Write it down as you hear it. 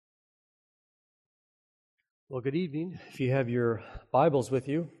Well, good evening. If you have your Bibles with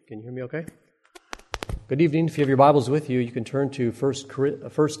you, can you hear me okay? Good evening. If you have your Bibles with you, you can turn to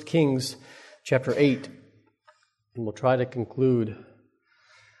 1 Kings chapter 8, and we'll try to conclude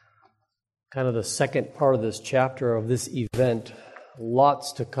kind of the second part of this chapter of this event.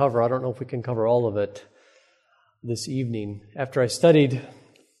 Lots to cover. I don't know if we can cover all of it this evening. After I studied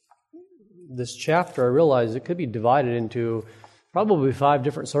this chapter, I realized it could be divided into probably 5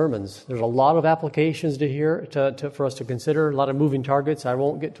 different sermons. There's a lot of applications to hear for us to consider, a lot of moving targets. I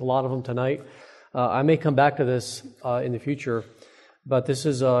won't get to a lot of them tonight. I may come back to this in the future, but this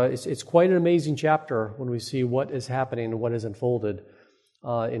is it's quite an amazing chapter when we see what is happening and what is unfolded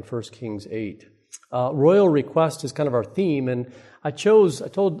in 1 Kings 8. Royal request is kind of our theme, and I told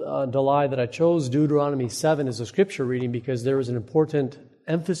Delai that I chose Deuteronomy 7 as a scripture reading because there is an important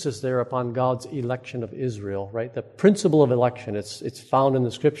emphasis there upon God's election of Israel, right? The principle of election, it's found in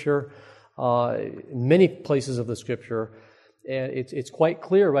the Scripture, in many places of the Scripture, and it's quite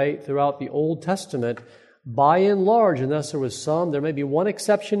clear, right, throughout the Old Testament, by and large, unless there may be one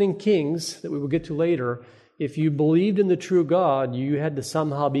exception in Kings that we will get to later, if you believed in the true God, you had to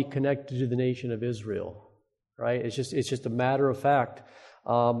somehow be connected to the nation of Israel, right? It's just a matter of fact.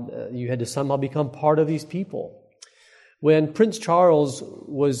 You had to somehow become part of these people. When Prince Charles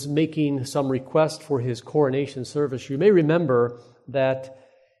was making some request for his coronation service, you may remember that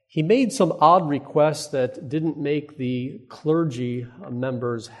he made some odd requests that didn't make the clergy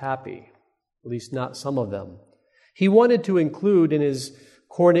members happy, at least not some of them. He wanted to include in his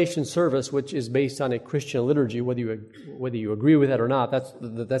coronation service, which is based on a Christian liturgy, whether you agree with that or not,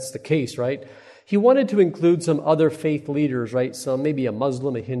 that's the case, right? He wanted to include some other faith leaders, right? Some maybe a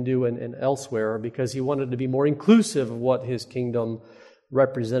Muslim, a Hindu, and elsewhere, because he wanted to be more inclusive of what his kingdom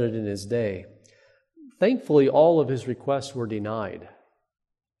represented in his day. Thankfully, all of his requests were denied.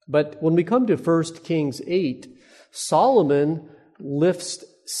 But when we come to 1 Kings 8, Solomon lifts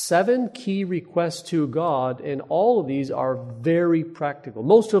 7 key requests to God, and all of these are very practical.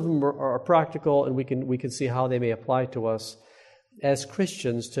 Most of them are practical, and we can see how they may apply to us as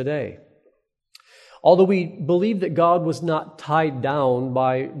Christians today. Although we believe that God was not tied down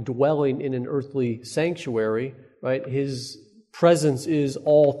by dwelling in an earthly sanctuary, right? His presence is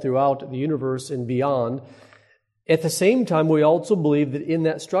all throughout the universe and beyond. At the same time, we also believe that in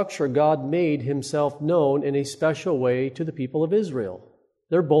that structure, God made himself known in a special way to the people of Israel.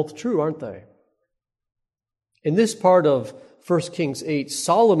 They're both true, aren't they? In this part of 1 Kings 8,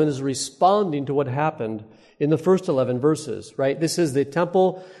 Solomon is responding to what happened in the first 11 verses, right? This is the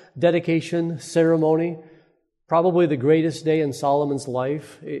temple dedication ceremony, probably the greatest day in Solomon's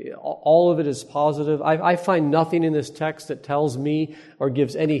life. All of it is positive. I find nothing in this text that tells me or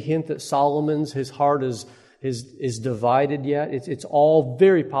gives any hint that his heart is divided yet. It's all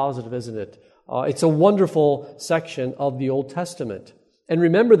very positive, isn't it? It's a wonderful section of the Old Testament. And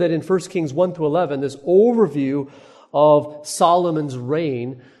remember that in 1 Kings 1 to 11, this overview of Solomon's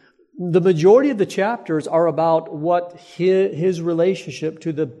reign, the majority of the chapters are about what his relationship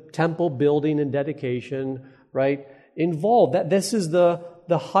to the temple building and dedication, right, involved. That this is the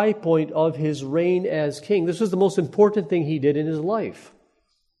high point of his reign as king. This was the most important thing he did in his life.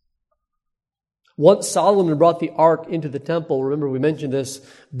 Once Solomon brought the ark into the temple, remember we mentioned this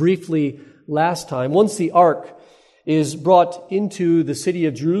briefly last time, once the ark is brought into the city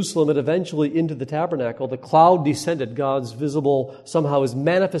of Jerusalem and eventually into the tabernacle, the cloud descended, God's visible, somehow his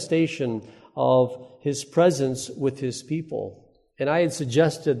manifestation of his presence with his people. And I had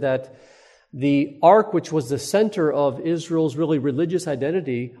suggested that the ark, which was the center of Israel's really religious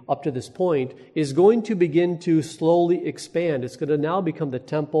identity up to this point, is going to begin to slowly expand. It's going to now become the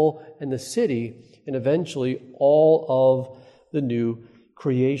temple and the city and eventually all of the new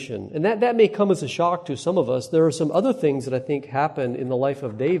creation. And that may come as a shock to some of us. There are some other things that I think happened in the life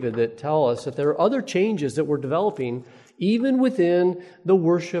of David that tell us that there are other changes that were developing even within the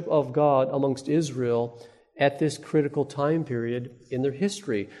worship of God amongst Israel at this critical time period in their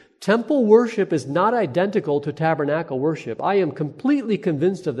history. Temple worship is not identical to tabernacle worship. I am completely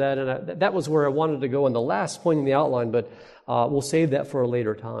convinced of that, and that was where I wanted to go in the last point in the outline, but we'll save that for a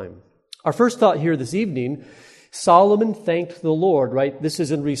later time. Our first thought here this evening, Solomon thanked the Lord, right? This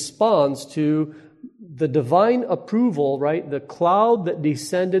is in response to the divine approval, right? The cloud that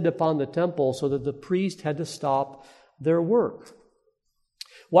descended upon the temple so that the priest had to stop their work.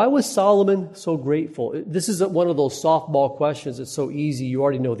 Why was Solomon so grateful? This isn't one of those softball questions. It's so easy. You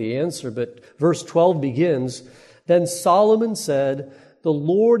already know the answer. But verse 12 begins, "Then Solomon said, 'The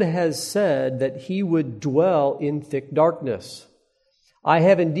Lord has said that he would dwell in thick darkness. I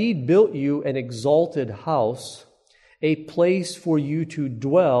have indeed built you an exalted house, a place for you to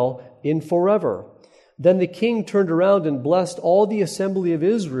dwell in forever. Then the king turned around and blessed all the assembly of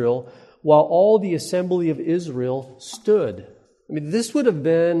Israel, while all the assembly of Israel stood. I mean, this would have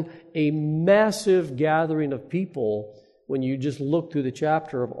been a massive gathering of people when you just look through the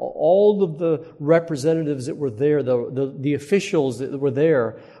chapter of all of the representatives that were there, the officials that were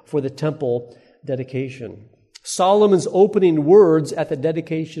there for the temple dedication. Solomon's opening words at the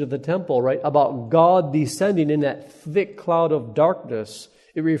dedication of the temple, right, about God descending in that thick cloud of darkness,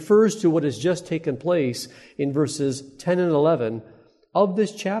 it refers to what has just taken place in verses 10 and 11 of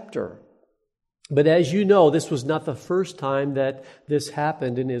this chapter. But as you know, this was not the first time that this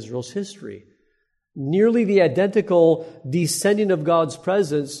happened in Israel's history. Nearly the identical descending of God's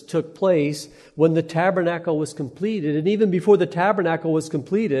presence took place when the tabernacle was completed. And even before the tabernacle was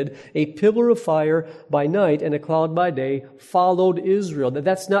completed, a pillar of fire by night and a cloud by day followed Israel.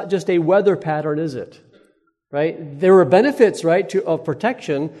 That's not just a weather pattern, is it? Right? There were benefits, right, of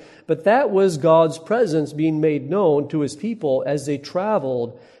protection, but that was God's presence being made known to His people as they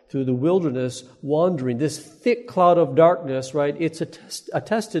traveled through the wilderness wandering. This thick cloud of darkness, right, it's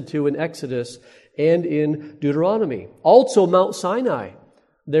attested to in Exodus and in Deuteronomy. Also, Mount Sinai,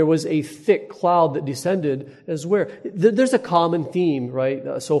 there was a thick cloud that descended as well. There's a common theme,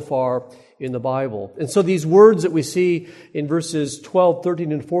 right, so far in the Bible. And so these words that we see in verses 12,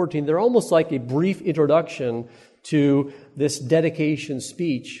 13, and 14, they're almost like a brief introduction to this dedication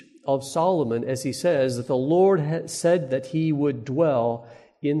speech of Solomon as he says that the Lord had said that He would dwell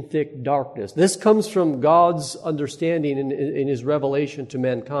in thick darkness. This comes from God's understanding in His revelation to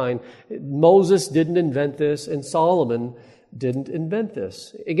mankind. Moses didn't invent this, and Solomon didn't invent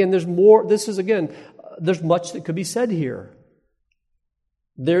this. Again, there's much that could be said here.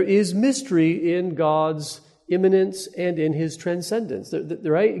 There is mystery in God's immanence and in His transcendence.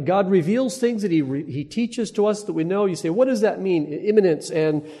 Right? God reveals things that He teaches to us that we know. You say, what does that mean, immanence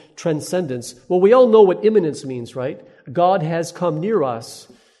and transcendence? Well, we all know what immanence means, right? God has come near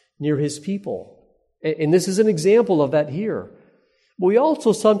us, near His people. And this is an example of that here. But we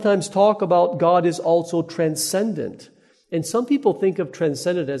also sometimes talk about God is also transcendent. And some people think of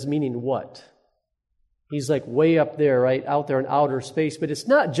transcendent as meaning what? He's like way up there, right? Out there in outer space. But it's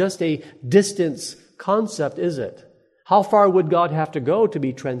not just a distance concept, is it? How far would God have to go to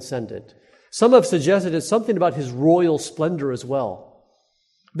be transcendent? Some have suggested it's something about His royal splendor as well.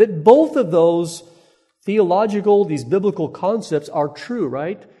 But both of those these biblical concepts are true,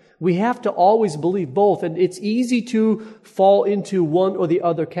 right? We have to always believe both, and it's easy to fall into one or the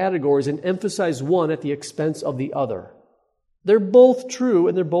other categories and emphasize one at the expense of the other. They're both true,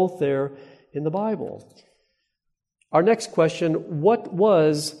 and they're both there in the Bible. Our next question, what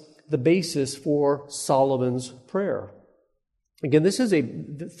was the basis for Solomon's prayer? Again,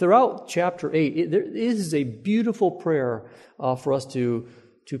 throughout chapter 8, there is a beautiful prayer for us to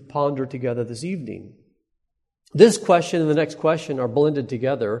ponder together this evening. This question and the next question are blended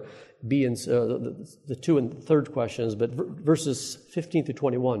together, the two and third questions, but verses 15 to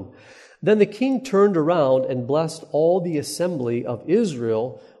 21. Then the king turned around and blessed all the assembly of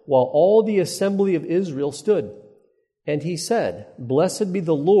Israel, while all the assembly of Israel stood. And he said, Blessed be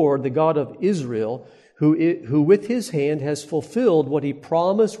the Lord, the God of Israel, who with His hand has fulfilled what He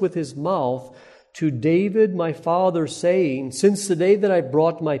promised with His mouth to David my father, saying, Since the day that I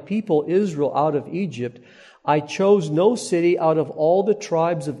brought my people Israel out of Egypt, I chose no city out of all the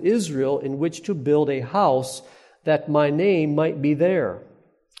tribes of Israel in which to build a house, that my name might be there.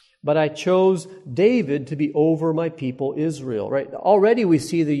 But I chose David to be over my people Israel. Right? Already we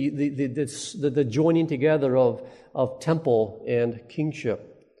see the joining together of temple and kingship.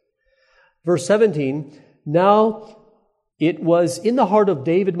 Verse 17, Now it was in the heart of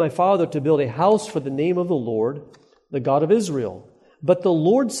David my father to build a house for the name of the Lord, the God of Israel. But the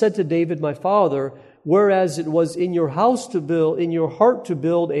Lord said to David my father, Whereas it was in your heart to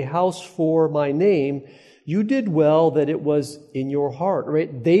build a house for my name, you did well that it was in your heart.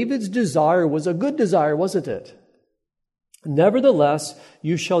 Right? David's desire was a good desire, wasn't it? Nevertheless,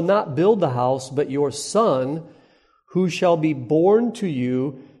 you shall not build the house, but your son, who shall be born to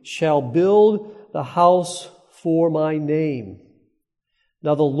you, shall build the house for my name.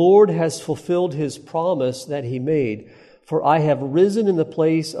 Now the Lord has fulfilled His promise that He made. For I have risen in the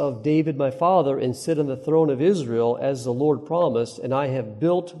place of David my father and sit on the throne of Israel as the Lord promised, and I have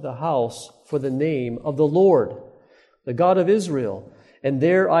built the house for the name of the Lord, the God of Israel. And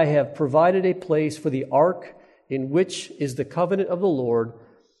there I have provided a place for the ark, in which is the covenant of the Lord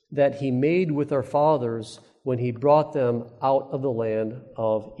that He made with our fathers when He brought them out of the land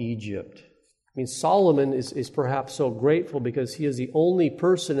of Egypt. I mean, Solomon is perhaps so grateful because he is the only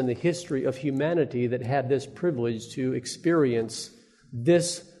person in the history of humanity that had this privilege to experience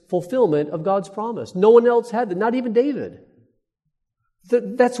this fulfillment of God's promise. No one else had that, not even David.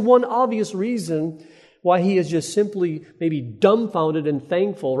 That's one obvious reason why he is just simply maybe dumbfounded and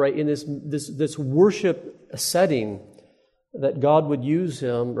thankful, right, in this worship setting, that God would use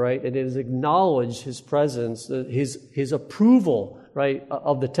him, right, and it has acknowledged his presence, his approval, right,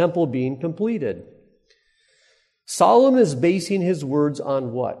 of the temple being completed. Solomon is basing his words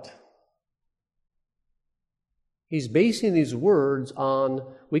on what? He's basing these words on,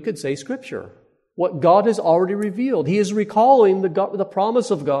 we could say, Scripture. What God has already revealed. He is recalling the promise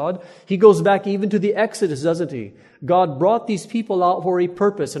of God. He goes back even to the Exodus, doesn't he? God brought these people out for a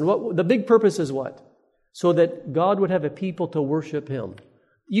purpose. And what the big purpose is what? So that God would have a people to worship Him.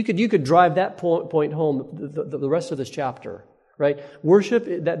 You could drive that point home the rest of this chapter, right? Worship,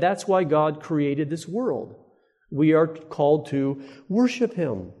 that's why God created this world. We are called to worship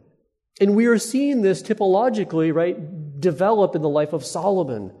Him. And we are seeing this typologically, right, develop in the life of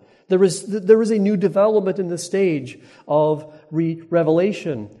Solomon. There is a new development in the stage of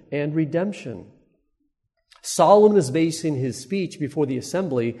revelation and redemption. Solomon is basing his speech before the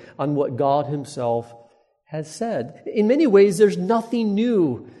assembly on what God Himself has said. In many ways, there's nothing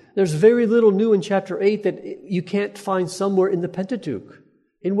new. There's very little new in chapter 8 that you can't find somewhere in the Pentateuch,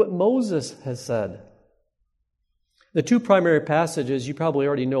 in what Moses has said. The two primary passages, you probably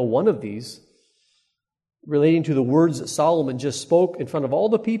already know one of these, relating to the words that Solomon just spoke in front of all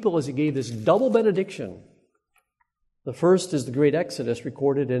the people as he gave this double benediction. The first is the great Exodus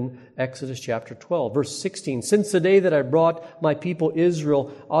recorded in Exodus chapter 12, verse 16. Since the day that I brought my people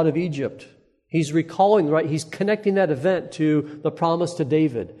Israel out of Egypt. He's recalling, right? He's connecting that event to the promise to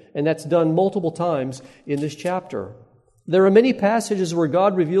David. And that's done multiple times in this chapter. There are many passages where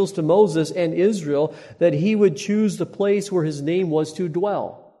God reveals to Moses and Israel that He would choose the place where His name was to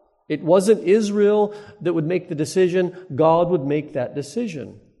dwell. It wasn't Israel that would make the decision. God would make that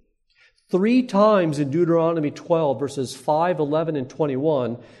decision. 3 times in Deuteronomy 12, verses 5, 11, and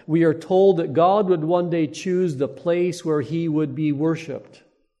 21, we are told that God would one day choose the place where He would be worshipped.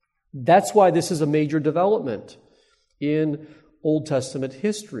 That's why this is a major development in Old Testament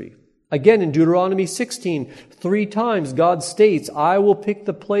history. Again, in Deuteronomy 16, 3 times God states, I will pick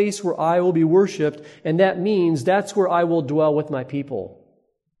the place where I will be worshipped, and that means that's where I will dwell with my people.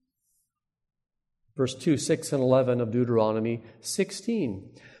 Verse 2, 6, and 11 of Deuteronomy 16.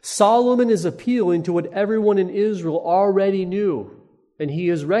 Solomon is appealing to what everyone in Israel already knew. And he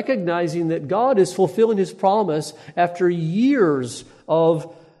is recognizing that God is fulfilling His promise after years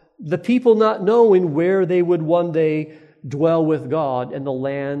of the people not knowing where they would one day dwell with God, and the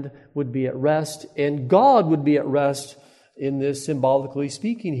land would be at rest, and God would be at rest in this, symbolically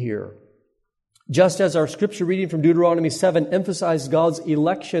speaking here. Just as our scripture reading from Deuteronomy 7 emphasized God's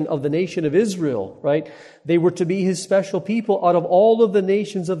election of the nation of Israel, right? They were to be His special people out of all of the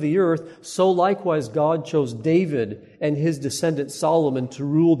nations of the earth. So likewise, God chose David and his descendant Solomon to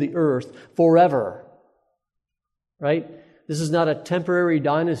rule the earth forever, right? This is not a temporary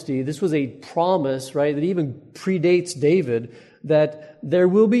dynasty. This was a promise, right, that even predates David, that there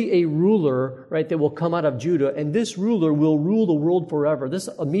will be a ruler, right, that will come out of Judah, and this ruler will rule the world forever. This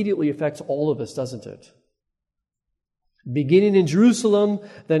immediately affects all of us, doesn't it? Beginning in Jerusalem,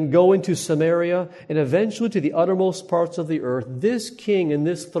 then going to Samaria, and eventually to the uttermost parts of the earth, this king and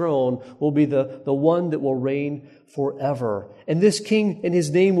this throne will be the one that will reign forever. And this king and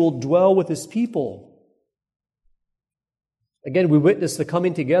his name will dwell with his people. Again, we witness the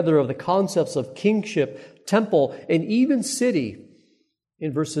coming together of the concepts of kingship, temple, and even city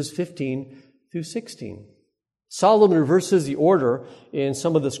in verses 15 through 16. Solomon reverses the order. In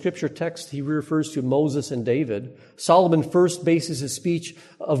some of the scripture texts, he refers to Moses and David. Solomon first bases his speech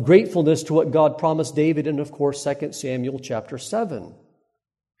of gratefulness to what God promised David in, of course, 2 Samuel chapter 7.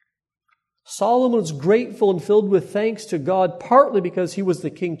 Solomon was grateful and filled with thanks to God, partly because he was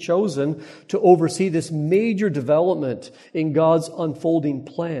the king chosen to oversee this major development in God's unfolding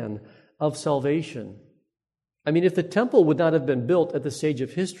plan of salvation. I mean, if the temple would not have been built at this stage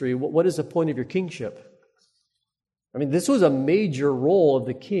of history, what is the point of your kingship? I mean, this was a major role of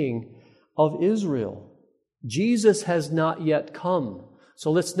the king of Israel. Jesus has not yet come. So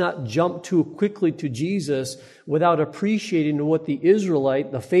let's not jump too quickly to Jesus without appreciating what the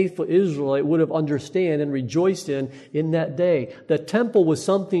Israelite, the faithful Israelite, would have understood and rejoiced in that day. The temple was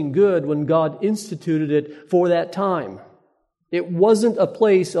something good when God instituted it for that time. It wasn't a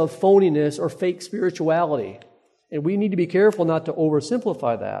place of phoniness or fake spirituality. And we need to be careful not to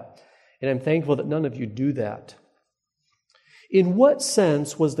oversimplify that. And I'm thankful that none of you do that. In what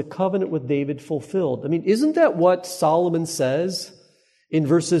sense was the covenant with David fulfilled? I mean, isn't that what Solomon says in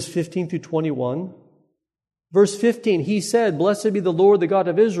verses 15 through 21? Verse 15, He said, "Blessed be the Lord, the God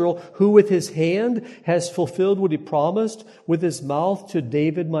of Israel, who with His hand has fulfilled what He promised with His mouth to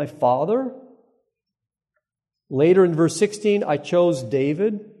David my father." Later in verse 16, "I chose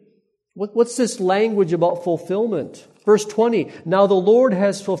David." What's this language about fulfillment? Verse 20, "Now the Lord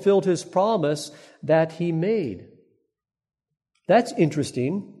has fulfilled His promise that He made." That's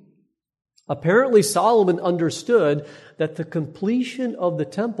interesting. Apparently Solomon understood that the completion of the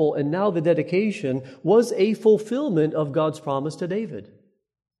temple and now the dedication was a fulfillment of God's promise to David.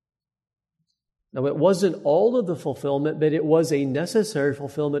 Now it wasn't all of the fulfillment, but it was a necessary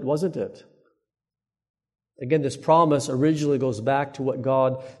fulfillment, wasn't it? Again, this promise originally goes back to what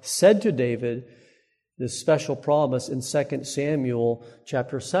God said to David, this special promise in 2 Samuel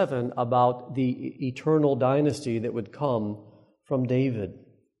chapter 7 about the eternal dynasty that would come from David.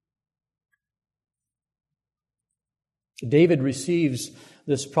 David receives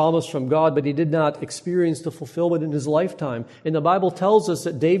this promise from God, but he did not experience the fulfillment in his lifetime. And the Bible tells us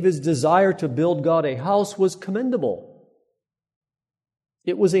that David's desire to build God a house was commendable.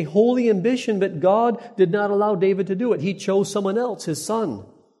 It was a holy ambition, but God did not allow David to do it. He chose someone else, his son.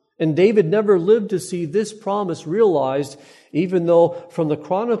 And David never lived to see this promise realized, even though from the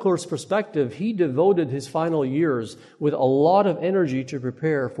chronicler's perspective, he devoted his final years with a lot of energy to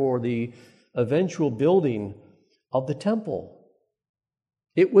prepare for the eventual building of the temple.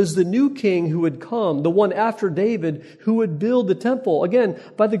 It was the new king who would come, the one after David, who would build the temple, again,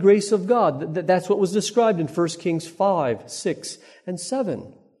 by the grace of God. That's what was described in 1 Kings 5, 6, and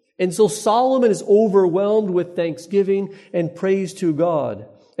 7. And so Solomon is overwhelmed with thanksgiving and praise to God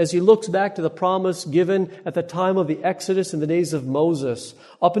as he looks back to the promise given at the time of the Exodus in the days of Moses,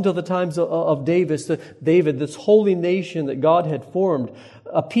 up until the times of David, this holy nation that God had formed,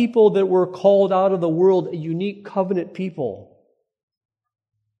 a people that were called out of the world, a unique covenant people.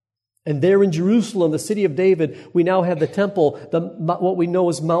 And there in Jerusalem, the city of David, we now have the temple, what we know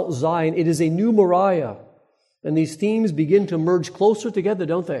as Mount Zion. It is a new Moriah. And these themes begin to merge closer together,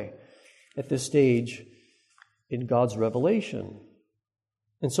 don't they, at this stage in God's revelation.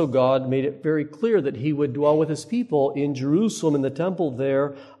 And so God made it very clear that He would dwell with His people in Jerusalem, in the temple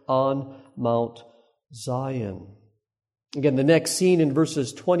there on Mount Zion. Again, the next scene in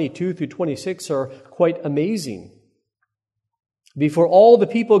verses 22 through 26 are quite amazing. Before all the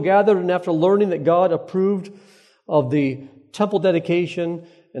people gathered, and after learning that God approved of the temple dedication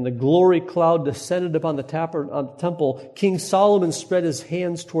and the glory cloud descended upon the temple, King Solomon spread his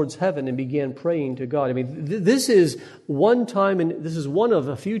hands towards heaven and began praying to God. I mean, this is one time, and this is one of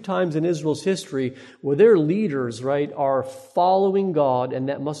a few times in Israel's history where their leaders, right, are following God, and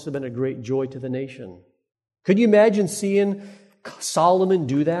that must have been a great joy to the nation. Could you imagine seeing Solomon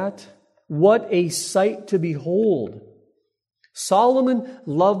do that? What a sight to behold. Solomon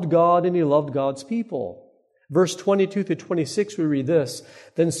loved God and he loved God's people. Verse 22 through 26, we read this.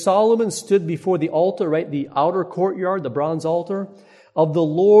 Then Solomon stood before the altar, right, the outer courtyard, the bronze altar, of the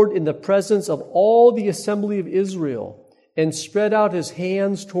Lord in the presence of all the assembly of Israel, and spread out his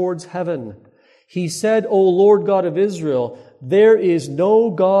hands towards heaven. He said, O Lord God of Israel, there is no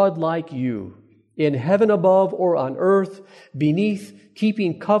God like you, in heaven above or on earth beneath,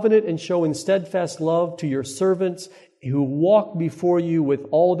 keeping covenant and showing steadfast love to your servants who walk before you with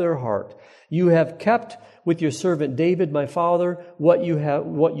all their heart. You have kept with your servant David, my father, what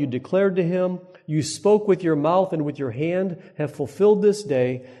you declared to him. You spoke with your mouth and with your hand have fulfilled this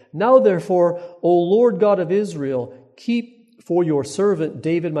day. Now therefore, O Lord God of Israel, keep for your servant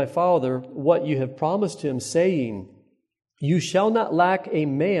David, my father, what you have promised him, saying, you shall not lack a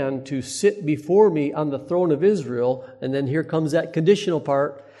man to sit before me on the throne of Israel. And then here comes that conditional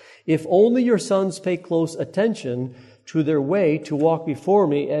part. If only your sons pay close attention to their way to walk before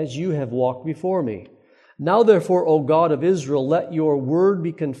me as you have walked before me. Now therefore, O God of Israel, let your word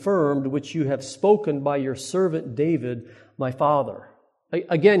be confirmed, which you have spoken by your servant David, my father.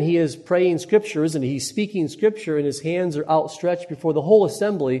 Again, he is praying Scripture, isn't he? He's speaking Scripture and his hands are outstretched before the whole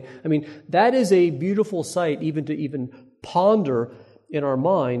assembly. I mean, that is a beautiful sight even to ponder in our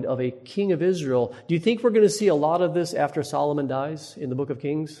mind of a king of Israel. Do you think we're going to see a lot of this after Solomon dies in the book of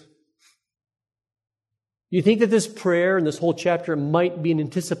Kings? Do you think that this prayer and this whole chapter might be an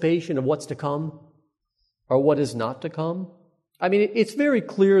anticipation of what's to come or what is not to come? I mean, it's very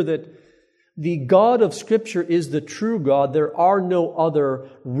clear that the God of Scripture is the true God. There are no other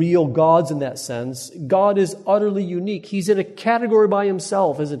real gods in that sense. God is utterly unique. He's in a category by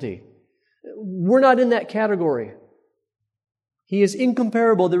himself, isn't he? We're not in that category. He is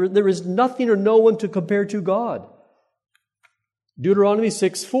incomparable. There is nothing or no one to compare to God. Deuteronomy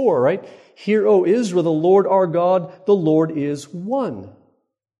 6:4, right? Hear, O Israel, the Lord our God, the Lord is one.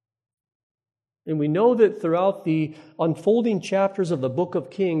 And we know that throughout the unfolding chapters of the book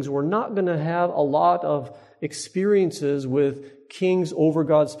of Kings, we're not going to have a lot of experiences with kings over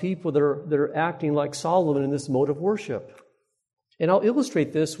God's people that are acting like Solomon in this mode of worship. And I'll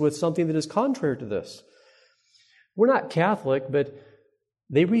illustrate this with something that is contrary to this. We're not Catholic, but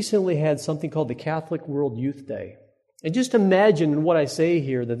they recently had something called the Catholic World Youth Day. And just imagine what I say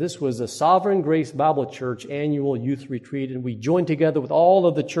here, that this was a Sovereign Grace Bible Church annual youth retreat, and we joined together with all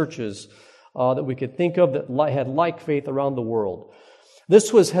of the churches that we could think of that had like faith around the world.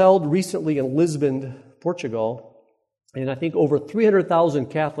 This was held recently in Lisbon, Portugal, and I think over 300,000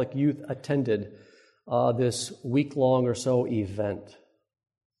 Catholic youth attended this week-long or so event.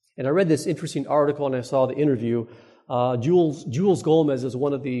 And I read this interesting article and I saw the interview. Jules Gomez is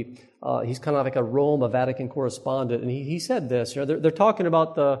one of the, he's kind of like a Vatican correspondent, and he said this, they're talking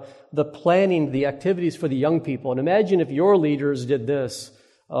about the planning, the activities for the young people. And imagine if your leaders did this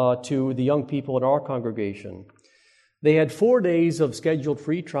to the young people in our congregation. They had 4 days of scheduled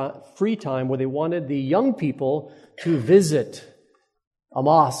free time where they wanted the young people to visit a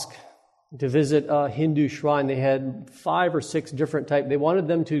mosque, to visit a Hindu shrine. They had 5 or 6 different types. They wanted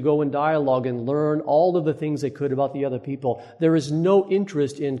them to go in dialogue and learn all of the things they could about the other people. There is no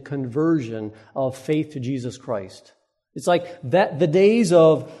interest in conversion of faith to Jesus Christ. It's like that the days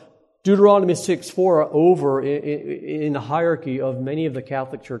of Deuteronomy 6:4 are over in the hierarchy of many of the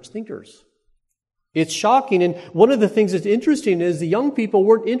Catholic Church thinkers. It's shocking, and one of the things that's interesting is the young people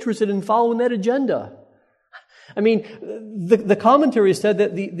weren't interested in following that agenda. I mean, the commentary said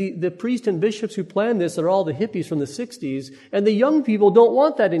that the priests and bishops who planned this are all the hippies from the 60s, and the young people don't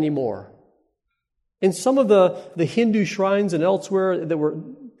want that anymore. In some of the Hindu shrines and elsewhere,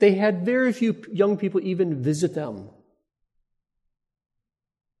 they had very few young people even visit them.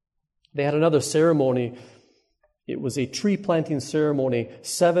 They had another ceremony. It was a tree planting ceremony.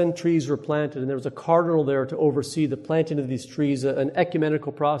 7 trees were planted, and there was a cardinal there to oversee the planting of these trees, an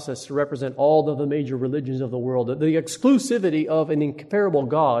ecumenical process to represent all of the major religions of the world. The exclusivity of an incomparable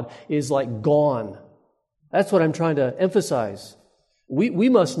God is like gone. That's what I'm trying to emphasize. We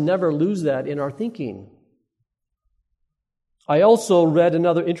must never lose that in our thinking. I also read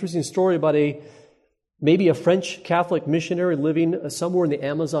another interesting story about maybe a French Catholic missionary living somewhere in the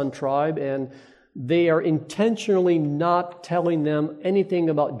Amazon tribe, and they are intentionally not telling them anything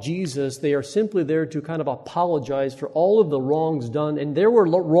about Jesus. They are simply there to kind of apologize for all of the wrongs done. And there were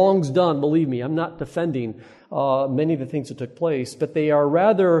wrongs done, believe me. I'm not defending many of the things that took place, but they are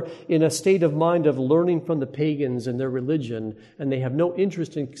rather in a state of mind of learning from the pagans and their religion, and they have no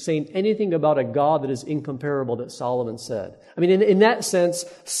interest in saying anything about a God that is incomparable that Solomon said. I mean, in that sense,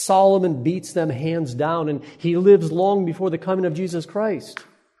 Solomon beats them hands down, and he lives long before the coming of Jesus Christ.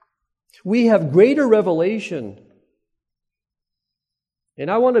 We have greater revelation. And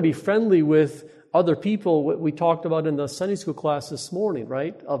I want to be friendly with other people, what we talked about in the Sunday school class this morning,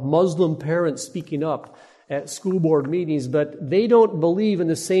 right? Of Muslim parents speaking up at school board meetings, but they don't believe in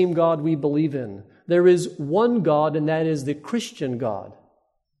the same God we believe in. There is one God, and that is the Christian God.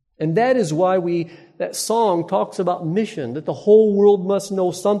 And that is why that song talks about mission, that the whole world must know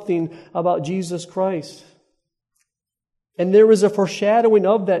something about Jesus Christ. And there is a foreshadowing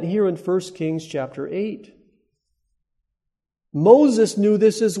of that here in 1 Kings chapter 8. Moses knew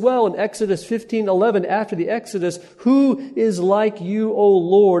this as well in Exodus 15:11. After the Exodus, who is like you, O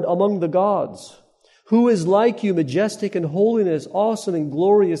Lord, among the gods? Who is like you, majestic in holiness, awesome in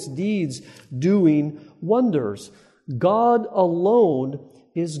glorious deeds, doing wonders? God alone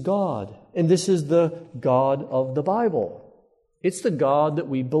is God. And this is the God of the Bible. It's the God that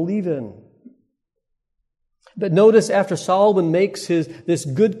we believe in. But notice after Solomon makes this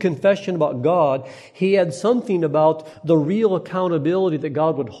good confession about God, he had something about the real accountability that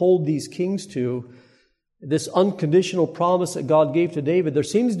God would hold these kings to. This unconditional promise that God gave to David, there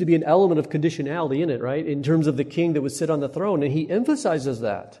seems to be an element of conditionality in it, right? In terms of the king that would sit on the throne. And he emphasizes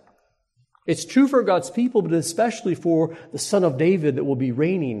that. It's true for God's people, but especially for the son of David that will be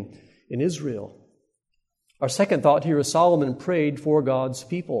reigning in Israel. Our second thought here is Solomon prayed for God's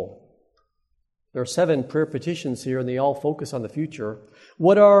people. There are 7 prayer petitions here, and they all focus on the future.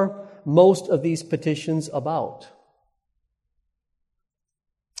 What are most of these petitions about?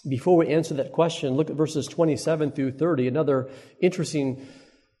 Before we answer that question, look at verses 27 through 30, another interesting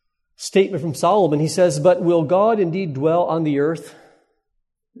statement from Solomon. He says, "But will God indeed dwell on the earth?"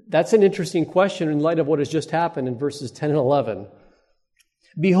 That's an interesting question in light of what has just happened in verses 10 and 11.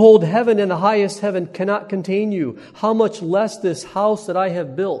 "Behold, heaven and the highest heaven cannot contain you. How much less this house that I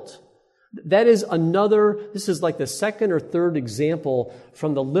have built?" This is like the second or third example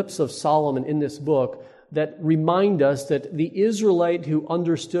from the lips of Solomon in this book that remind us that the Israelite who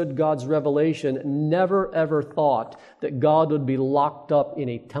understood God's revelation never ever thought that God would be locked up in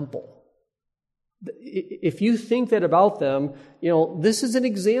a temple. If you think that about them, this is an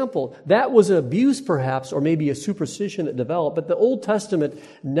example. That was an abuse perhaps, or maybe a superstition that developed, but the Old Testament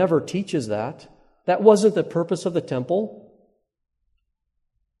never teaches that. That wasn't the purpose of the temple.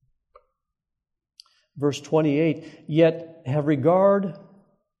 Verse 28, yet have regard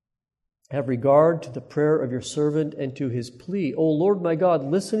to the prayer of your servant and to his plea. O Lord my God,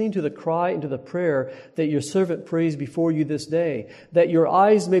 listening to the cry and to the prayer that your servant prays before you this day, that your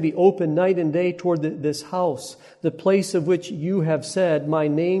eyes may be open night and day toward this house, the place of which you have said, my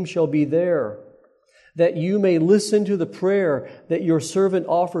name shall be there, that you may listen to the prayer that your servant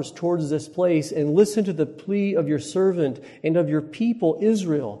offers towards this place, and listen to the plea of your servant and of your people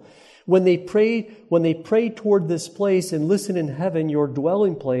Israel. When they pray toward this place and listen in heaven, your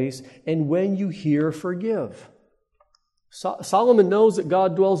dwelling place, and when you hear, forgive. Solomon knows that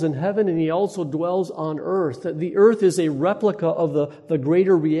God dwells in heaven and he also dwells on earth. That the earth is a replica of the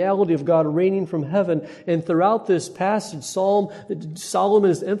greater reality of God reigning from heaven. And throughout this passage, Solomon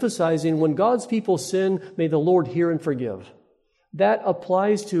is emphasizing when God's people sin, may the Lord hear and forgive. That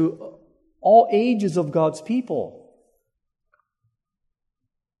applies to all ages of God's people.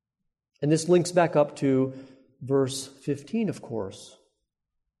 And this links back up to verse 15, of course.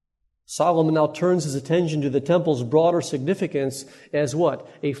 Solomon now turns his attention to the temple's broader significance as what?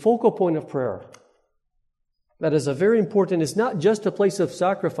 A focal point of prayer. That is a very important, it's not just a place of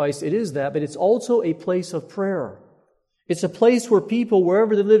sacrifice, it is that, but it's also a place of prayer. It's a place where people,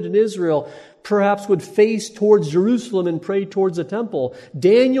 wherever they lived in Israel, perhaps would face towards Jerusalem and pray towards the temple.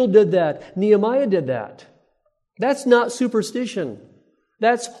 Daniel did that. Nehemiah did that. That's not superstition.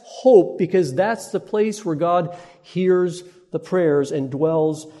 That's hope, because that's the place where God hears the prayers and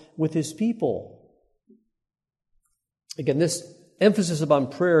dwells with His people. Again, this emphasis upon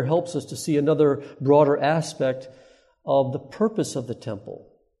prayer helps us to see another broader aspect of the purpose of the temple.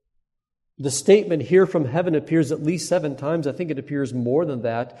 The statement "hear from heaven" appears at least 7 times. I think it appears more than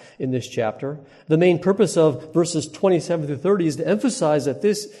that in this chapter. The main purpose of verses 27 through 30 is to emphasize that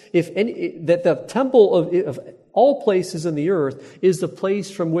that the temple of all places in the earth is the place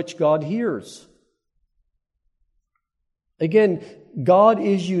from which God hears. Again, God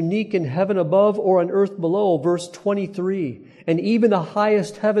is unique in heaven above or on earth below, verse 23. And even the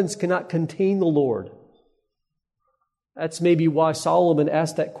highest heavens cannot contain the Lord. That's maybe why Solomon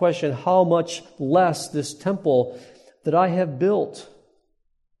asked that question, how much less this temple that I have built?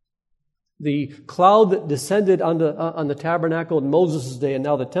 The cloud that descended on the tabernacle in Moses' day and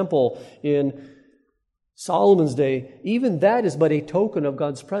now the temple in Solomon's day, even that is but a token of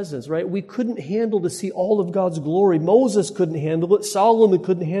God's presence, right? We couldn't handle to see all of God's glory. Moses couldn't handle it. Solomon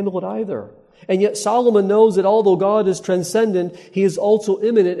couldn't handle it either. And yet Solomon knows that although God is transcendent, He is also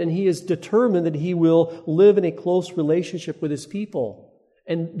immanent, and he is determined that he will live in a close relationship with his people.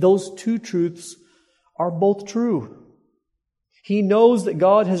 And those two truths are both true. He knows that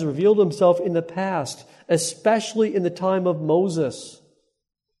God has revealed Himself in the past, especially in the time of Moses.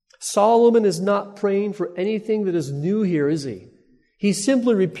 Solomon is not praying for anything that is new here, is he? He's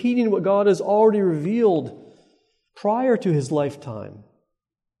simply repeating what God has already revealed prior to his lifetime.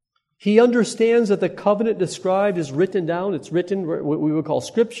 He understands that the covenant described is written down. It's written, what we would call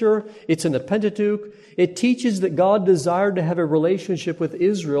Scripture. It's in the Pentateuch. It teaches that God desired to have a relationship with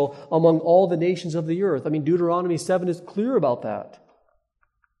Israel among all the nations of the earth. I mean, Deuteronomy 7 is clear about that.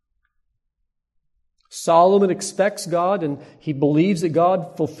 Solomon expects God, and he believes that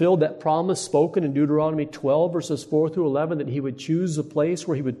God fulfilled that promise spoken in Deuteronomy 12, verses 4 through 11, that He would choose a place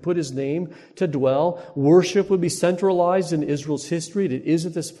where He would put His name to dwell. Worship would be centralized in Israel's history. It is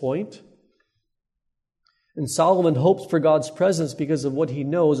at this point. And Solomon hopes for God's presence because of what he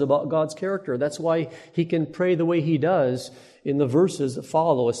knows about God's character. That's why he can pray the way he does in the verses that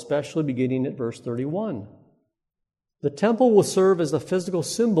follow, especially beginning at verse 31. The temple will serve as the physical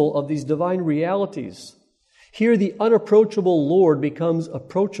symbol of these divine realities. Here, the unapproachable Lord becomes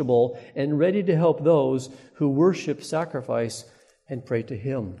approachable and ready to help those who worship, sacrifice, and pray to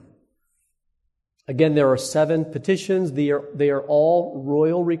Him. Again, there are 7 petitions. They are all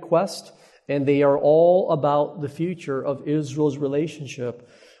royal requests, and they are all about the future of Israel's relationship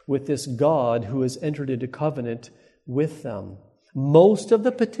with this God who has entered into covenant with them. Most of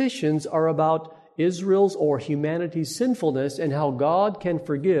the petitions are about Israel's or humanity's sinfulness and how God can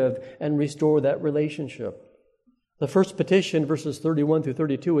forgive and restore that relationship. The first petition, verses 31 through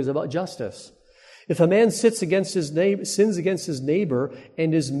 32, is about justice. If a man sins against his neighbor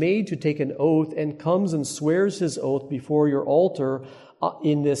and is made to take an oath and comes and swears his oath before your altar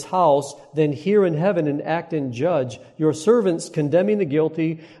in this house, then hear in heaven and act and judge your servants, condemning the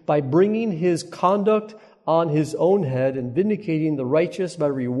guilty by bringing his conduct on his own head and vindicating the righteous by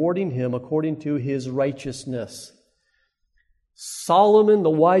rewarding him according to his righteousness. Solomon, the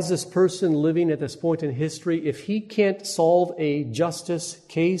wisest person living at this point in history, if he can't solve a justice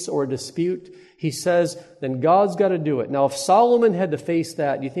case or a dispute, he says, then God's got to do it. Now, if Solomon had to face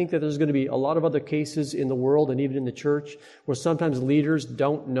that, do you think that there's going to be a lot of other cases in the world and even in the church where sometimes leaders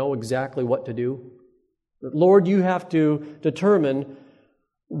don't know exactly what to do? Lord, you have to determine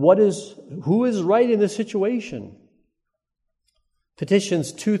who is right in this situation.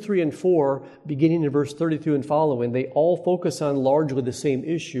 Petitions 2, 3, and 4, beginning in verse 32 and following, they all focus on largely the same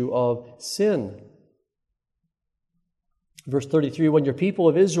issue of sin. Verse 33, when your people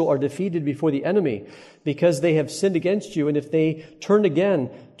of Israel are defeated before the enemy because they have sinned against you, and if they turn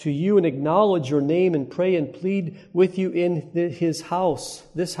again to you and acknowledge your name and pray and plead with you in this house,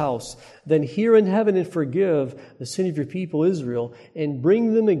 then hear in heaven and forgive the sin of your people Israel and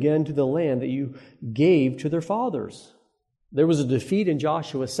bring them again to the land that you gave to their fathers. There was a defeat in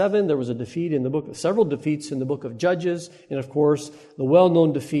Joshua 7. There was a defeat in the book, several defeats in the book of Judges, and of course, the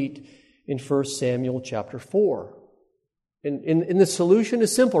well-known defeat in 1 Samuel chapter 4. And the solution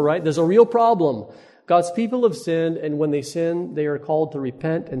is simple, right? There's a real problem. God's people have sinned, and when they sin, they are called to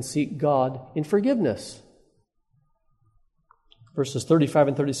repent and seek God in forgiveness. Verses 35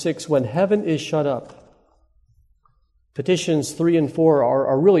 and 36, when heaven is shut up. Petitions 3 and 4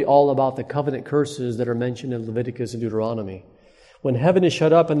 are really all about the covenant curses that are mentioned in Leviticus and Deuteronomy. When heaven is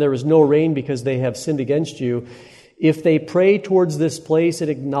shut up and there is no rain because they have sinned against you, if they pray towards this place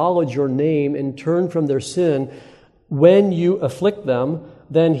and acknowledge your name and turn from their sin, when you afflict them,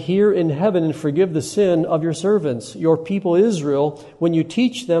 then hear in heaven and forgive the sin of your servants, your people Israel, when you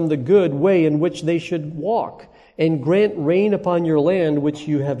teach them the good way in which they should walk, and grant rain upon your land which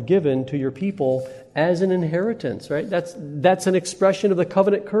you have given to your people as an inheritance, right? That's an expression of the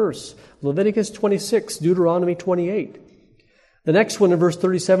covenant curse. Leviticus 26, Deuteronomy 28. The next one in verse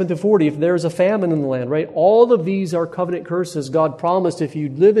 37 to 40, if there is a famine in the land, right? All of these are covenant curses. God promised if you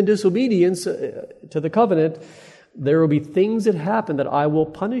live in disobedience to the covenant, there will be things that happen that I will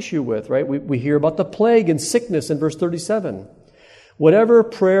punish you with, right? We hear about the plague and sickness in verse 37. Whatever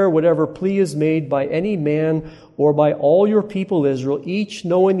prayer, whatever plea is made by any man or by all your people Israel, each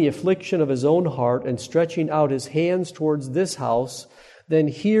knowing the affliction of his own heart and stretching out his hands towards this house, then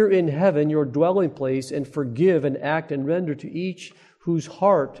hear in heaven your dwelling place and forgive and act and render to each whose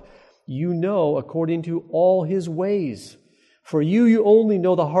heart you know according to all his ways. For you only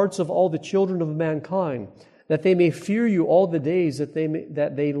know the hearts of all the children of mankind, that they may fear you all the days that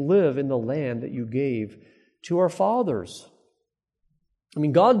they live in the land that you gave to our fathers. I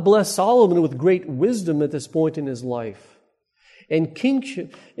mean, God blessed Solomon with great wisdom at this point in his life. And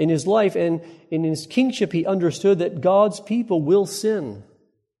kingship in his life, and in his kingship, he understood that God's people will sin.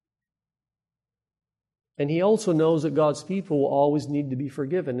 And he also knows that God's people will always need to be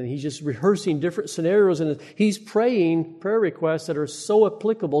forgiven. And he's just rehearsing different scenarios, and he's praying prayer requests that are so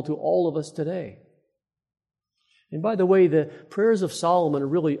applicable to all of us today. And by the way, the prayers of Solomon,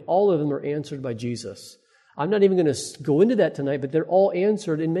 really all of them are answered by Jesus. I'm not even going to go into that tonight, but they're all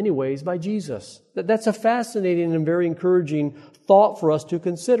answered in many ways by Jesus. That's a fascinating and very encouraging thought for us to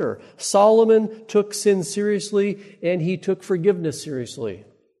consider. Solomon took sin seriously, and he took forgiveness seriously.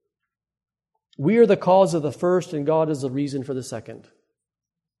 We are the cause of the first, and God is the reason for the second.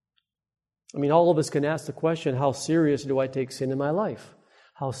 I mean, all of us can ask the question, how serious do I take sin in my life?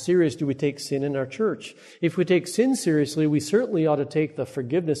 How serious do we take sin in our church? If we take sin seriously, we certainly ought to take the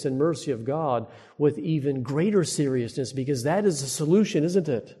forgiveness and mercy of God with even greater seriousness, because that is the solution, isn't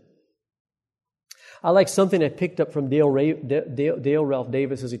it? I like something I picked up from Dale Ralph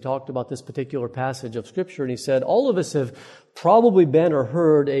Davis as he talked about this particular passage of Scripture, and he said, all of us have probably been or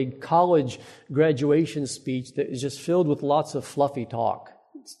heard a college graduation speech that is just filled with lots of fluffy talk.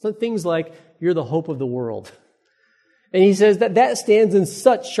 Things like, you're the hope of the world. And he says that stands in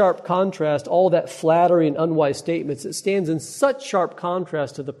such sharp contrast, all that flattery and unwise statements, it stands in such sharp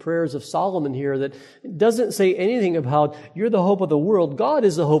contrast to the prayers of Solomon here that it doesn't say anything about, you're the hope of the world. God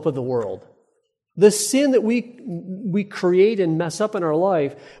is the hope of the world. The sin that we create and mess up in our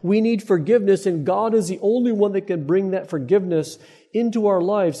life, we need forgiveness, and God is the only one that can bring that forgiveness into our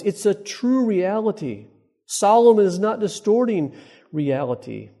lives. It's a true reality. Solomon is not distorting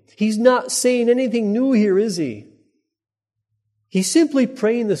reality. He's not saying anything new here, is he? He's simply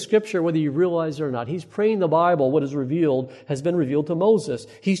praying the Scripture whether you realize it or not. He's praying the Bible, what is revealed, has been revealed to Moses.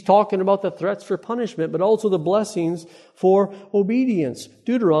 He's talking about the threats for punishment, but also the blessings for obedience.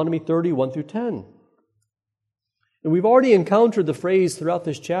 Deuteronomy 30, 1-10. And we've already encountered the phrase throughout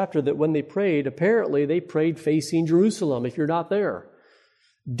this chapter that when they prayed, apparently they prayed facing Jerusalem, if you're not there.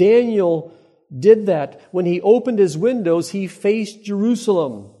 Daniel did that. When he opened his windows, he faced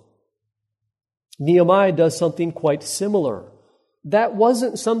Jerusalem. Nehemiah does something quite similar. That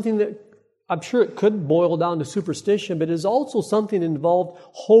wasn't something that, I'm sure it could boil down to superstition, but it is also something that involved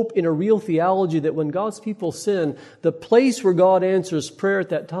hope in a real theology that when God's people sin, the place where God answers prayer at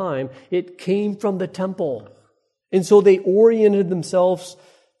that time, it came from the temple. And so they oriented themselves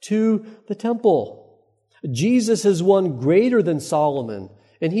to the temple. Jesus is one greater than Solomon,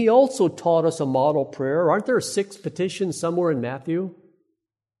 and he also taught us a model prayer. Aren't there 6 petitions somewhere in Matthew?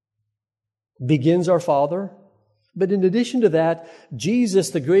 Begins our Father. But in addition to that, Jesus,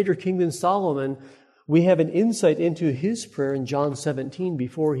 the greater king than Solomon, we have an insight into his prayer in John 17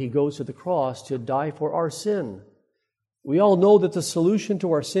 before he goes to the cross to die for our sin. We all know that the solution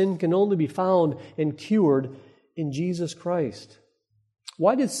to our sin can only be found and cured in Jesus Christ.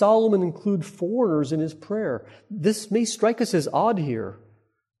 Why did Solomon include foreigners in his prayer? This may strike us as odd here.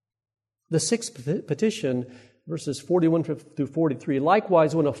 The 6th petition, verses 41 through 43.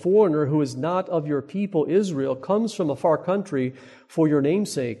 Likewise, when a foreigner who is not of your people Israel comes from a far country for your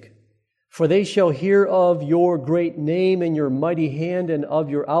name's sake, for they shall hear of your great name and your mighty hand and of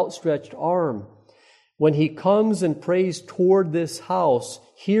your outstretched arm. When he comes and prays toward this house,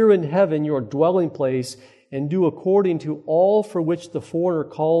 here in heaven your dwelling place, and do according to all for which the foreigner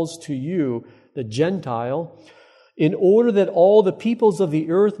calls to you, the Gentile, in order that all the peoples of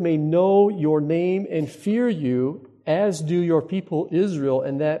the earth may know your name and fear you, as do your people Israel,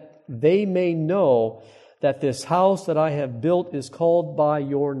 and that they may know that this house that I have built is called by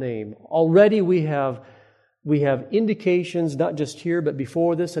your name. Already we have indications, not just here, but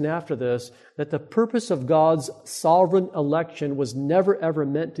before this and after this, that the purpose of God's sovereign election was never ever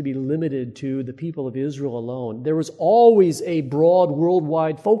meant to be limited to the people of Israel alone. There was always a broad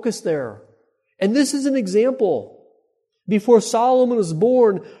worldwide focus there. And this is an example. Before Solomon was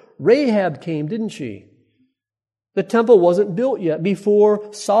born, Rahab came, didn't she? The temple wasn't built yet.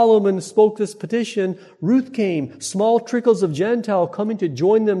 Before Solomon spoke this petition, Ruth came, small trickles of Gentile coming to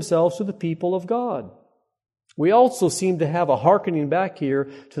join themselves to the people of God. We also seem to have a hearkening back here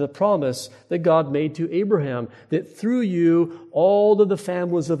to the promise that God made to Abraham, that through you all of the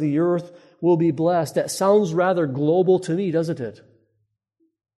families of the earth will be blessed. That sounds rather global to me, doesn't it?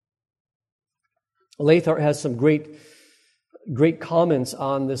 Lathart has some great comments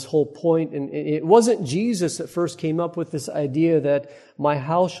on this whole point. And it wasn't Jesus that first came up with this idea that my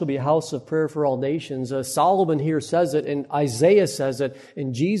house shall be a house of prayer for all nations. Solomon here says it, and Isaiah says it,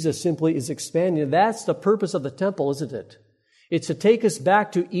 and Jesus simply is expanding. That's the purpose of the temple, isn't it? It's to take us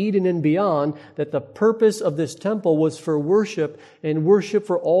back to Eden and beyond, that the purpose of this temple was for worship, and worship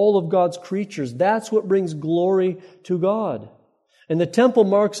for all of God's creatures. That's what brings glory to God. And the temple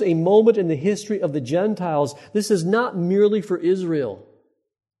marks a moment in the history of the Gentiles. This is not merely for Israel.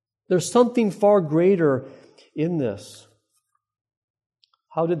 There's something far greater in this.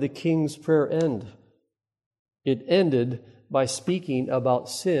 How did the king's prayer end? It ended by speaking about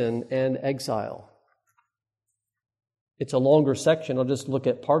sin and exile. It's a longer section. I'll just look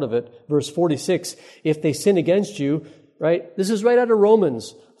at part of it. Verse 46, if they sin against you, right? This is right out of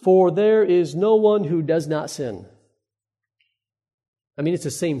Romans. For there is no one who does not sin. I mean, it's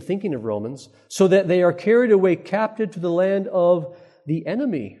the same thinking of Romans. So that they are carried away captive to the land of the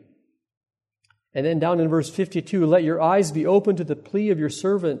enemy. And then down in verse 52, let your eyes be open to the plea of your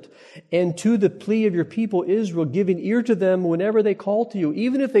servant and to the plea of your people Israel, giving ear to them whenever they call to you,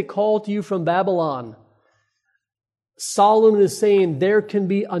 even if they call to you from Babylon. Solomon is saying there can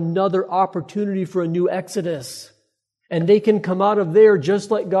be another opportunity for a new exodus. And they can come out of there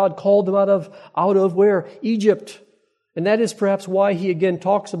just like God called them out of where? Egypt. And that is perhaps why he again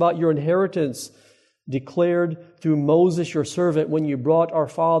talks about your inheritance declared through Moses, your servant, when you brought our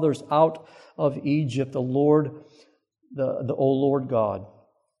fathers out of Egypt, O Lord God.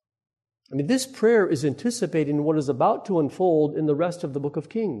 I mean, this prayer is anticipating what is about to unfold in the rest of the book of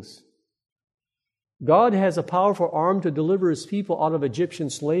Kings. God has a powerful arm to deliver His people out of Egyptian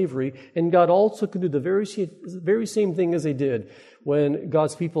slavery, and God also can do the very same thing as they did when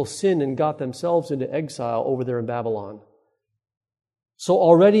God's people sinned and got themselves into exile over there in Babylon. So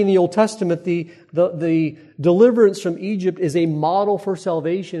already in the Old Testament, the deliverance from Egypt is a model for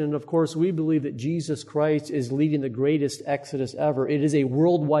salvation, and of course we believe that Jesus Christ is leading the greatest exodus ever. It is a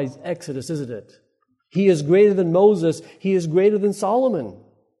worldwide exodus, isn't it? He is greater than Moses. He is greater than Solomon.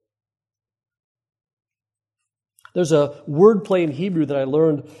 There's a wordplay in Hebrew that I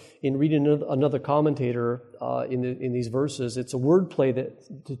learned in reading another commentator in these verses. It's a wordplay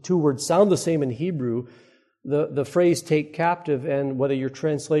that the two words sound the same in Hebrew. The phrase "take captive" and whether your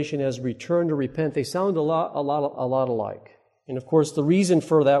translation has "return" or "repent," they sound a lot alike. And of course, the reason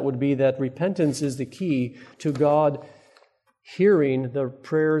for that would be that repentance is the key to God hearing the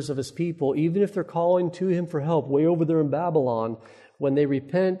prayers of His people, even if they're calling to Him for help way over there in Babylon. When they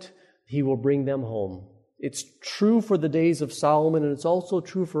repent, He will bring them home. It's true for the days of Solomon, and it's also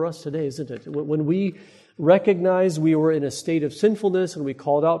true for us today, isn't it? When we recognize we were in a state of sinfulness and we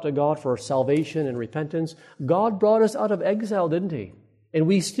called out to God for salvation and repentance, God brought us out of exile, didn't He? And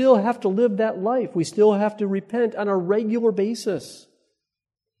we still have to live that life. We still have to repent on a regular basis.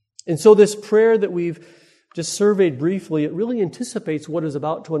 And so this prayer that we've just surveyed briefly, it really anticipates what is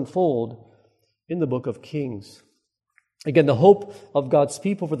about to unfold in the book of Kings. Again, the hope of God's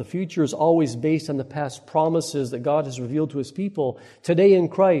people for the future is always based on the past promises that God has revealed to His people. Today in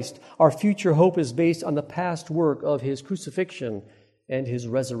Christ, our future hope is based on the past work of His crucifixion and His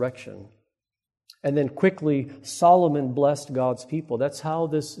resurrection. And then quickly, Solomon blessed God's people. That's how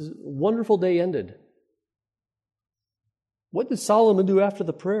this wonderful day ended. What did Solomon do after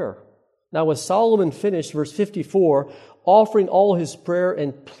the prayer? Now, as Solomon finished, verse 54, offering all his prayer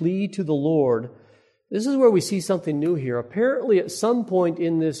and plea to the Lord, this is where we see something new here. Apparently, at some point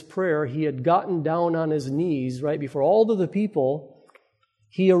in this prayer, he had gotten down on his knees, right before all of the people.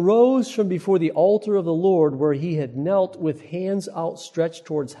 He arose from before the altar of the Lord where he had knelt with hands outstretched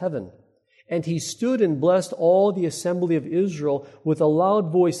towards heaven. And he stood and blessed all the assembly of Israel with a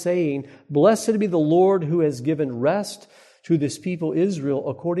loud voice, saying, "Blessed be the Lord who has given rest to this people Israel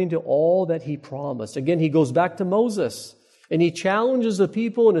according to all that He promised." Again, he goes back to Moses, and he challenges the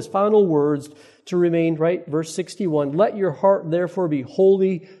people in his final words to remain, right, verse 61, "Let your heart therefore be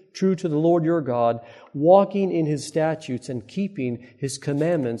wholly true to the Lord your God, walking in His statutes and keeping His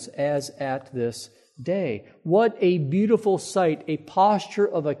commandments as at this day." What a beautiful sight, a posture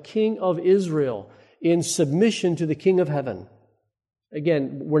of a king of Israel in submission to the King of heaven.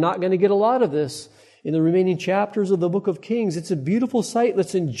 Again, we're not going to get a lot of this in the remaining chapters of the book of Kings. It's a beautiful sight.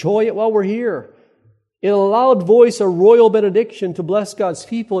 Let's enjoy it while we're here. In a loud voice, a royal benediction to bless God's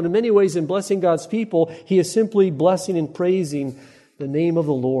people. And in many ways, in blessing God's people, he is simply blessing and praising the name of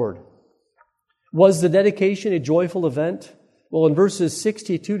the Lord. Was the dedication a joyful event? Well, in verses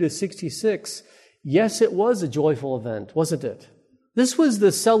 62 to 66, yes, it was a joyful event, wasn't it? This was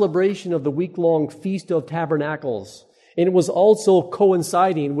the celebration of the week-long Feast of Tabernacles. And it was also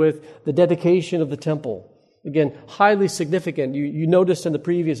coinciding with the dedication of the temple. Again, highly significant. You noticed in the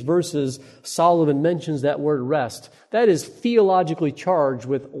previous verses, Solomon mentions that word rest. That is theologically charged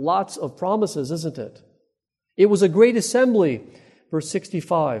with lots of promises, isn't it? It was a great assembly, verse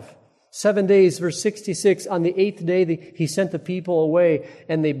 65. 7 days, verse 66. On the 8th day, he sent the people away,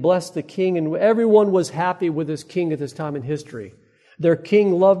 and they blessed the king, and everyone was happy with this king at this time in history. Their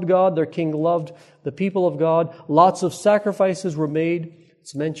king loved God. Their king loved the people of God. Lots of sacrifices were made.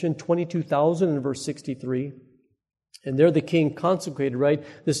 It's mentioned 22,000 in verse 63. And there the king consecrated, right?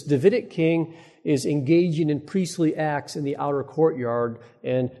 This Davidic king is engaging in priestly acts in the outer courtyard.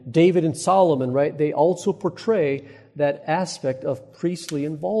 And David and Solomon, right? They also portray that aspect of priestly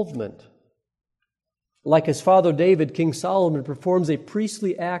involvement. Like his father David, King Solomon performs a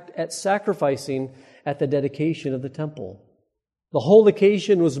priestly act at sacrificing at the dedication of the temple. The whole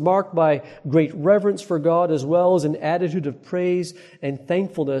occasion was marked by great reverence for God as well as an attitude of praise and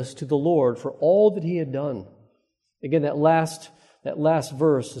thankfulness to the Lord for all that He had done. Again, that last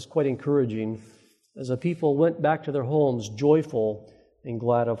verse is quite encouraging as the people went back to their homes joyful and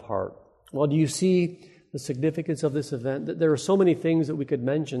glad of heart. Well, do you see the significance of this event? There are so many things that we could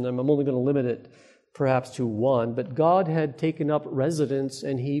mention. I'm only going to limit it perhaps to one, but God had taken up residence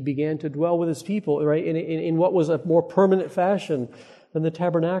and He began to dwell with His people, right, in what was a more permanent fashion than the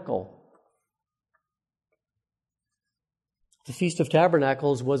tabernacle. The Feast of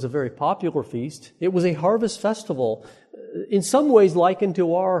Tabernacles was a very popular feast. It was a harvest festival, in some ways likened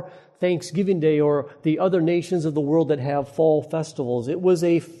to our Thanksgiving Day or the other nations of the world that have fall festivals. It was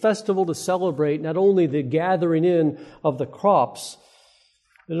a festival to celebrate not only the gathering in of the crops,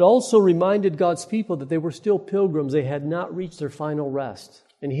 but it also reminded God's people that they were still pilgrims. They had not reached their final rest.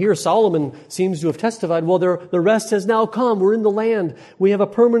 And here Solomon seems to have testified, well, the rest has now come. We're in the land. We have a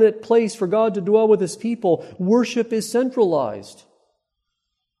permanent place for God to dwell with His people. Worship is centralized.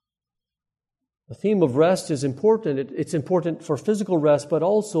 The theme of rest is important. It's important for physical rest, but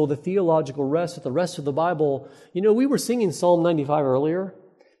also the theological rest that the rest of the Bible. You know, we were singing Psalm 95 earlier.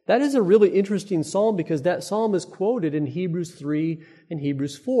 That is a really interesting psalm because that psalm is quoted in Hebrews 3 and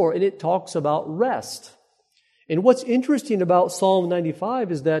Hebrews 4, and it talks about rest. And what's interesting about Psalm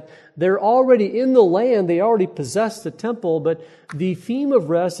 95 is that they're already in the land, they already possess the temple, but the theme of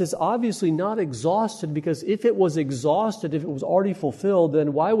rest is obviously not exhausted, because if it was exhausted, if it was already fulfilled,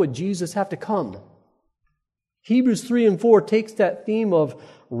 then why would Jesus have to come? Hebrews 3 and 4 takes that theme of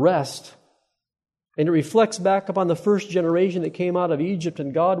rest, and it reflects back upon the first generation that came out of Egypt,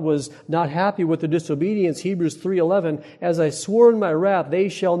 and God was not happy with their disobedience. Hebrews 3:11, as I swore in my wrath, they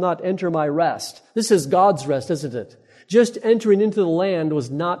shall not enter my rest. This is God's rest, isn't it? Just entering into the land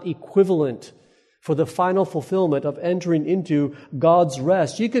was not equivalent for the final fulfillment of entering into God's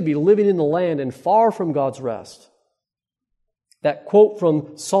rest. You could be living in the land and far from God's rest. That quote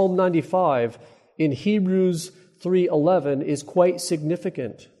from Psalm 95 in Hebrews 3:11 is quite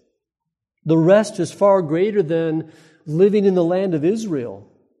significant. The rest is far greater than living in the land of Israel.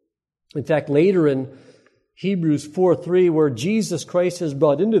 In fact, later in Hebrews 4:3, where Jesus Christ is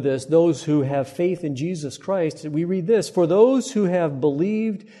brought into this, those who have faith in Jesus Christ, we read this, for those who have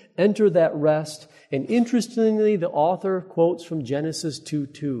believed enter that rest. And interestingly, the author quotes from Genesis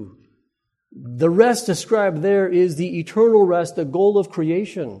 2:2. The rest described there is the eternal rest, the goal of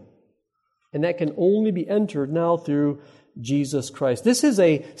creation. And that can only be entered now through Jesus Christ. This rest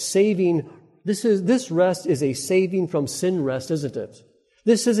is a saving from sin rest, isn't it?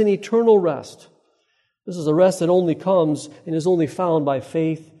 This is an eternal rest. This is a rest that only comes and is only found by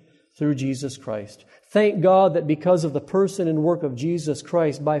faith through Jesus Christ. Thank God that because of the person and work of Jesus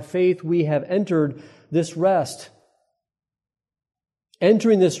Christ, by faith we have entered this rest.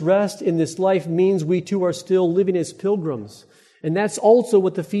 Entering this rest in this life means we too are still living as pilgrims. And that's also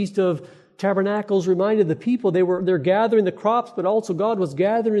what the Feast of Tabernacles reminded the people. They're gathering the crops, but also God was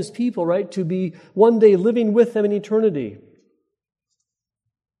gathering His people, right, to be one day living with them in eternity.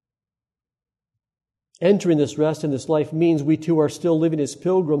 Entering this rest in this life means we too are still living as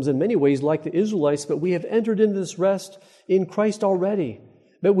pilgrims in many ways like the Israelites, but we have entered into this rest in Christ already.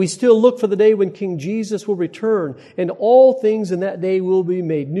 But we still look for the day when King Jesus will return, and all things in that day will be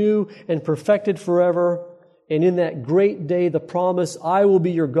made new and perfected forever. And in that great day, the promise, I will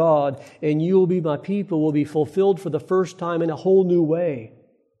be your God and you will be my people, will be fulfilled for the first time in a whole new way.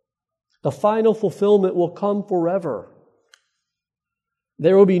 The final fulfillment will come forever.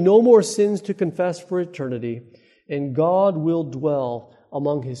 There will be no more sins to confess for eternity, and God will dwell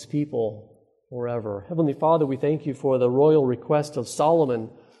among His people forever. Heavenly Father, we thank you for the royal request of Solomon.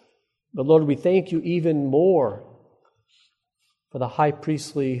 But Lord, we thank you even more for the high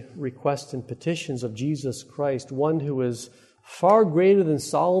priestly requests and petitions of Jesus Christ, one who is far greater than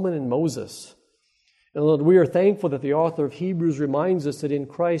Solomon and Moses. And Lord, we are thankful that the author of Hebrews reminds us that in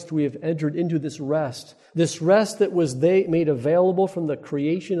Christ we have entered into this rest that was made available from the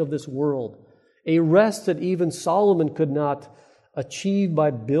creation of this world, a rest that even Solomon could not achieve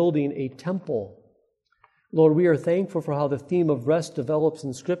by building a temple. Lord, we are thankful for how the theme of rest develops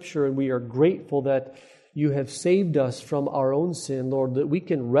in Scripture, and we are grateful that you have saved us from our own sin, Lord, that we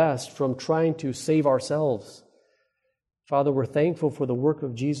can rest from trying to save ourselves. Father, we're thankful for the work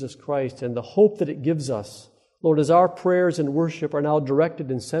of Jesus Christ and the hope that it gives us. Lord, as our prayers and worship are now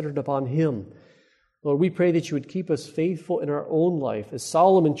directed and centered upon Him, Lord, we pray that you would keep us faithful in our own life. As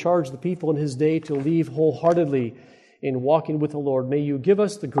Solomon charged the people in his day to leave wholeheartedly in walking with the Lord, may you give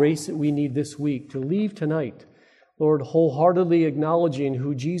us the grace that we need this week to leave tonight, Lord, wholeheartedly acknowledging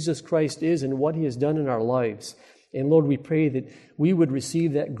who Jesus Christ is and what He has done in our lives. And Lord, we pray that we would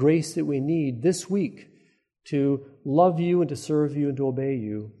receive that grace that we need this week to love you and to serve you and to obey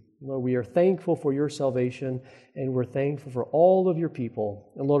you. Lord, we are thankful for your salvation, and we're thankful for all of your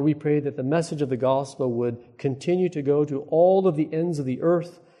people. And Lord, we pray that the message of the gospel would continue to go to all of the ends of the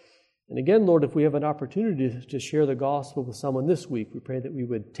earth. And again, Lord, if we have an opportunity to share the gospel with someone this week, we pray that we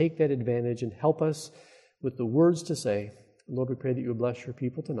would take that advantage and help us with the words to say. Lord, we pray that you would bless your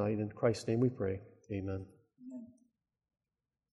people tonight. In Christ's name we pray. Amen.